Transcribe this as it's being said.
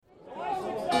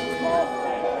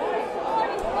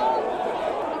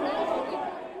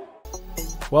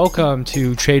Welcome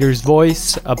to Trader's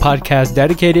Voice, a podcast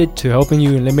dedicated to helping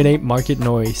you eliminate market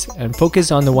noise and focus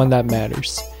on the one that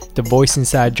matters, the voice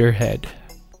inside your head.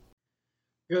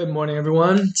 Good morning,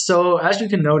 everyone. So as you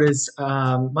can notice,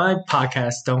 my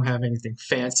podcasts don't have anything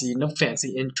fancy, no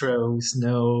fancy intros,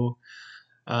 no,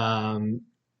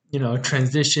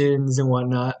 transitions and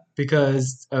whatnot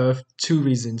because of two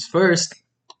reasons. First,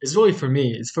 it's really for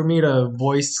me. It's for me to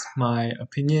voice my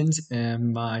opinions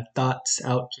and my thoughts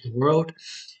out to the world.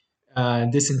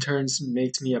 This in turn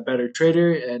makes me a better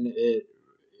trader, and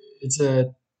it's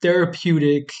a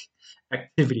therapeutic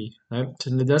activity. Right? So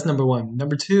that's number one.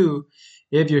 Number two,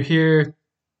 if you're here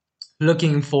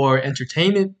looking for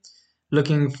entertainment,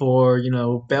 looking for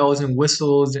bells and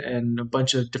whistles and a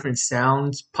bunch of different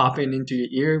sounds popping into your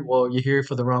ear, well, you're here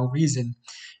for the wrong reason.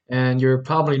 And you're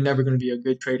probably never going to be a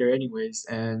good trader anyways.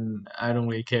 And I don't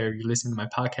really care if you listen to my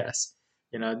podcast.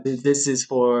 This is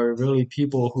for really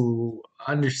people who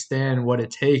understand what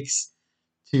it takes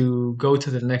to go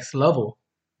to the next level.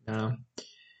 You know?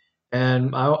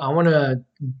 And I want to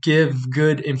give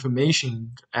good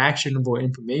information, actionable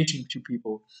information to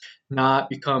people, not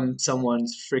become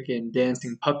someone's freaking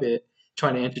dancing puppet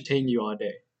trying to entertain you all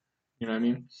day. You know what I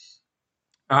mean?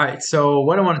 All right, so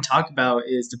what I want to talk about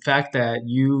is the fact that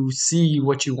you see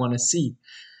what you want to see.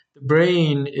 The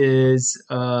brain is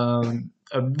a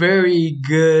very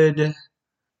good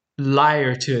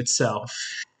liar to itself.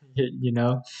 You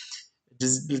know,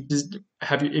 just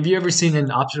have you ever seen an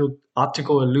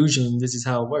optical illusion? This is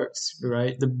how it works,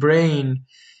 right? The brain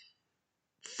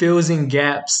fills in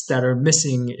gaps that are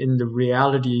missing in the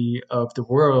reality of the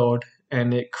world,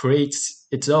 and it creates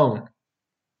its own.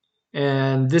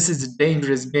 And this is a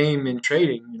dangerous game in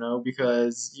trading,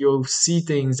 because you'll see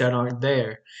things that aren't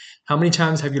there. How many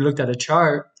times have you looked at a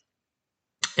chart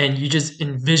and you just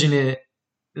envision it?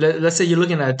 Let's say you're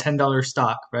looking at a $10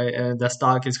 stock, right? And that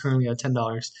stock is currently at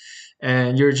 $10,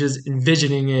 and you're just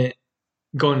envisioning it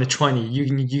going to 20. You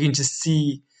can just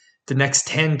see the next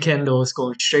 10 candles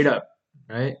going straight up,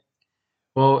 right?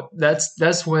 Well,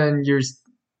 that's when you're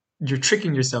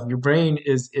tricking yourself. Your brain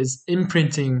is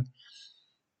imprinting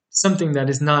something that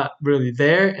is not really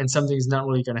there, and something is not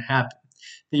really going to happen.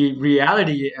 The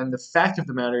reality and the fact of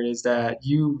the matter is that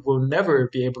you will never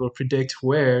be able to predict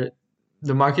where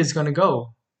the market is going to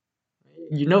go.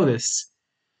 You know this.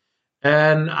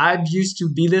 And I used to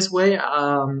be this way.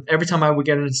 Every time I would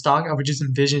get in a stock, I would just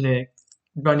envision it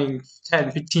running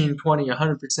 10, 15, 20,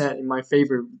 100% in my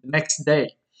favor the next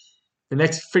day, the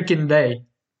next freaking day,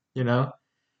 you know?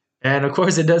 And of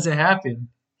course, it doesn't happen.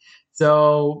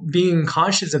 So being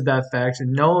conscious of that fact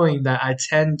and knowing that I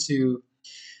tend to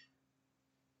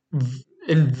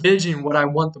envision what I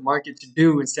want the market to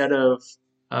do instead of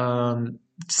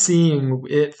seeing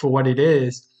it for what it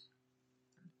is.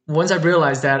 Once I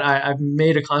realized that, I've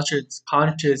made a conscious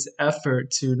effort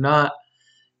to not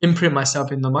imprint myself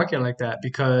in the market like that,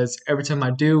 because every time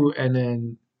I do and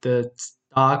then the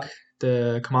stock,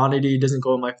 the commodity doesn't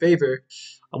go in my favor,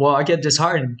 well, I get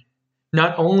disheartened.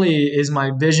 Not only is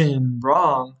my vision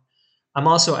wrong, I'm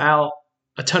also out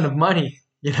a ton of money,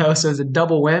 so it's a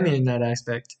double whammy in that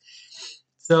aspect.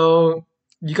 So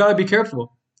you got to be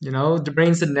careful. The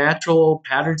brain's a natural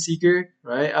pattern seeker,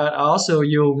 right? Also,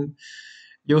 you'll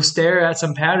stare at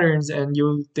some patterns and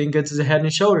you'll think it's a head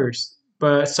and shoulders,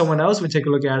 but someone else would take a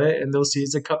look at it and they'll see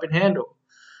it's a cup and handle.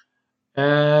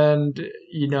 And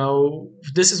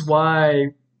this is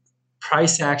why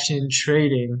price action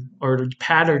trading or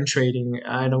pattern trading,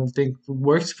 I don't think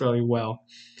works very well,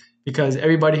 because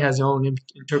everybody has their own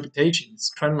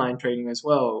interpretations. Trendline trading as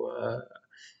well.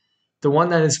 The one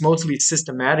that is mostly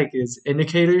systematic is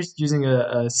indicators, using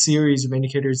a series of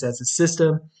indicators as a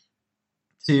system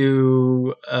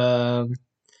to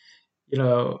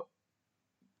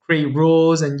create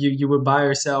rules, and you would buy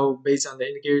or sell based on the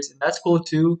indicators, and that's cool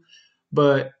too.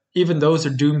 But even those are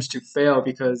doomed to fail,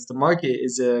 because the market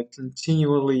is a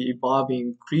continually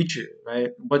evolving creature, right?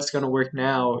 What's going to work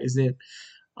now isn't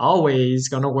always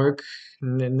going to work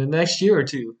in the next year or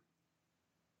two.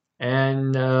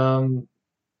 And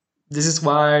this is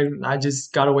why I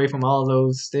just got away from all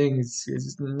those things.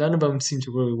 None of them seem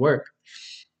to really work.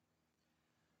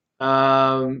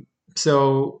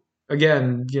 So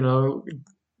again,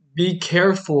 be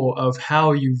careful of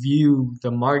how you view the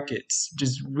markets.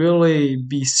 Just really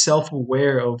be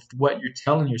self-aware of what you're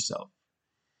telling yourself.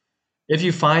 If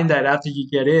you find that after you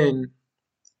get in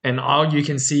and all you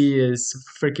can see is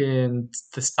freaking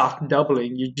the stock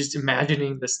doubling, you're just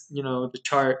imagining this, the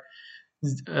chart,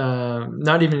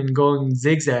 not even going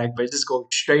zigzag, but just going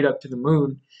straight up to the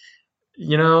moon.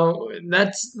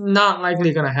 That's not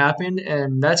likely going to happen,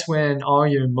 and that's when all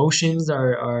your emotions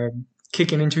are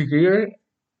kicking into gear,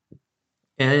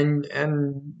 and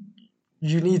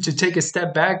you need to take a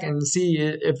step back and see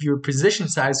if your position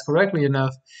size correctly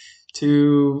enough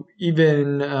to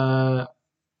even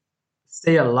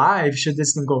stay alive should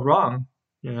this thing go wrong,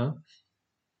 you know.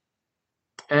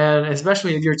 And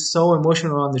especially if you're so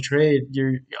emotional on the trade,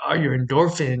 your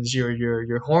endorphins,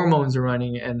 your hormones are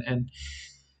running, and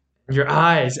your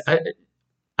eyes.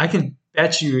 I can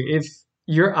bet you if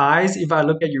your eyes, if I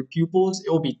look at your pupils,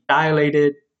 it will be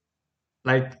dilated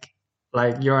like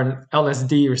you're on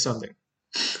LSD or something.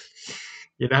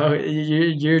 You know,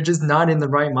 you're just not in the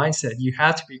right mindset. You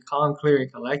have to be calm, clear,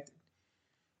 and collected.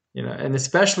 You know, and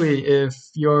especially if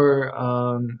you're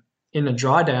in a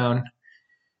drawdown,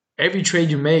 every trade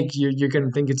you make, you're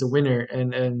gonna think it's a winner,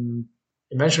 and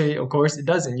eventually, of course, it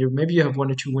doesn't. Maybe you have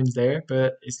one or two wins there,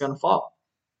 but it's gonna fall.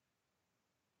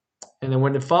 And then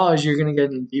when it falls, you're gonna get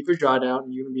in a deeper drawdown.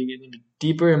 You're gonna be getting a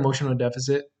deeper emotional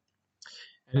deficit,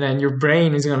 and then your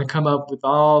brain is gonna come up with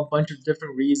all bunch of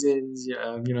different reasons,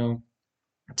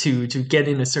 to get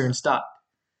in a certain stop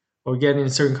or get in a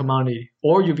certain commodity,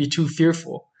 or you'll be too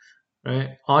fearful,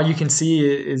 right? All you can see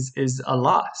is a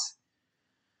loss.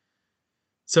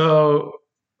 So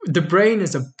the brain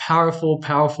is a powerful,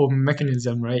 powerful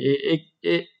mechanism, right?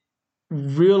 It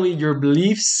really, your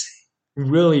beliefs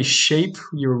really shape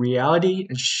your reality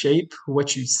and shape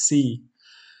what you see.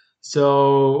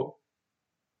 So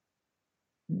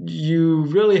you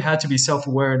really have to be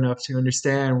self-aware enough to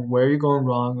understand where you're going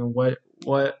wrong and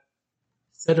what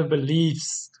set of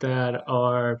beliefs that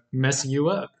are messing you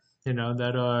up,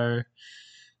 that are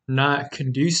not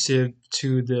conducive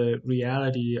to the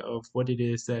reality of what it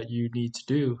is that you need to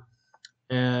do.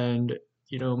 And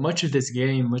much of this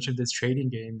game, much of this trading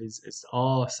game is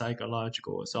all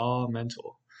psychological. It's all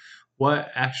mental.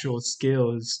 What actual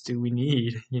skills do we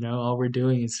need? All we're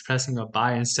doing is pressing a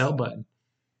buy and sell button.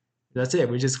 That's it.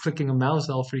 We're just clicking a mouse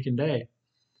all freaking day.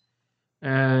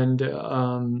 And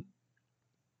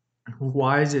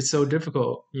why is it so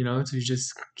difficult, to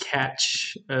just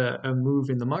catch a move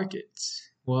in the market?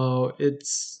 Well,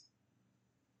 it's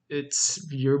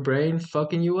your brain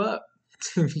fucking you up,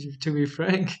 to be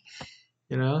frank,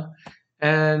 you know.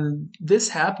 And this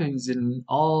happens in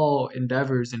all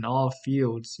endeavors, in all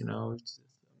fields.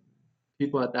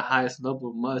 People at the highest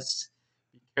level must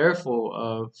be careful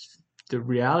of the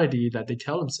reality that they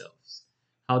tell themselves,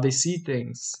 how they see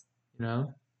things. You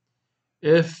know,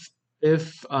 if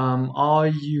all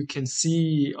you can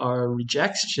see are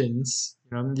rejections,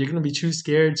 you're gonna be too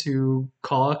scared to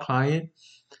call a client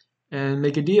and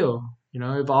make a deal.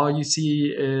 If all you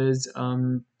see is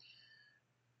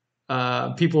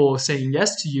people saying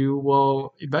yes to you,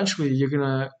 well, eventually you're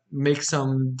gonna make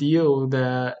some deal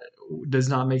that does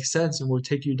not make sense and will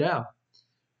take you down.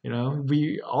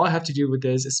 We all have to deal with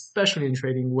this, especially in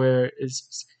trading, where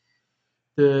it's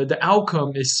the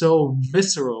outcome is so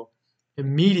visceral,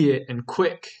 immediate, and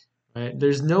quick. Right?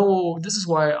 There's no. This is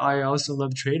why I also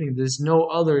love trading. There's no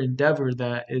other endeavor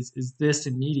that is this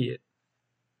immediate.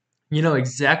 You know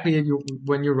exactly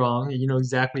when you're wrong, and you know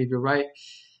exactly if you're right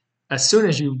as soon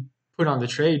as you put on the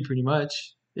trade, pretty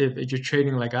much, if you're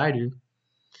trading like I do.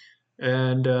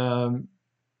 And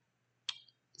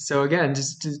so again,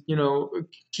 just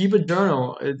keep a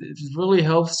journal. It really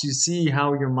helps you see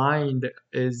how your mind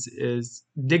is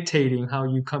dictating how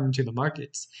you come to the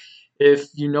markets. If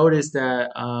you notice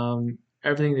that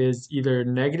everything is either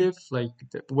negative, like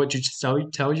what you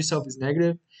tell yourself is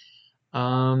negative,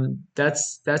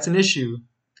 that's an issue.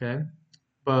 Okay.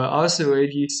 But also,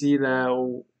 if you see that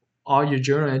all your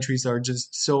journal entries are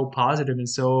just so positive and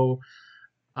so,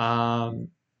 um,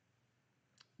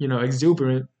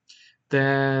 exuberant,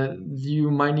 then you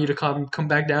might need to come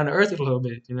back down to earth a little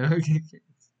bit.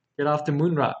 Get off the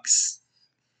moon rocks.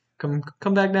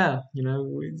 Come back down.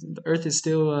 The earth is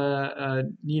still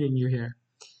needing you here,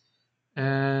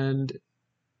 and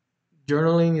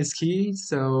journaling is key.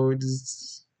 So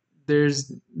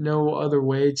there's no other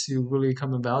way to really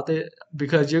come about it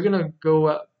because you're gonna go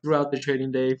out throughout the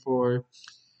trading day for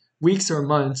weeks or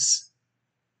months,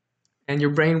 and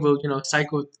your brain will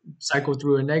cycle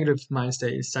through a negative mind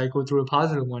state, cycle through a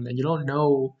positive one, and you don't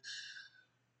know,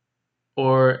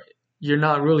 or you're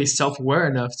not really self-aware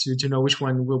enough to know which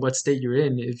one, what state you're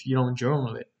in if you don't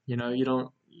journal it. You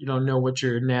don't know what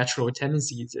your natural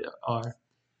tendencies are.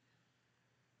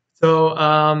 So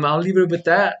I'll leave it with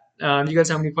that. If you guys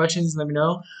have any questions, let me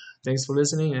know. Thanks for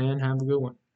listening and have a good one.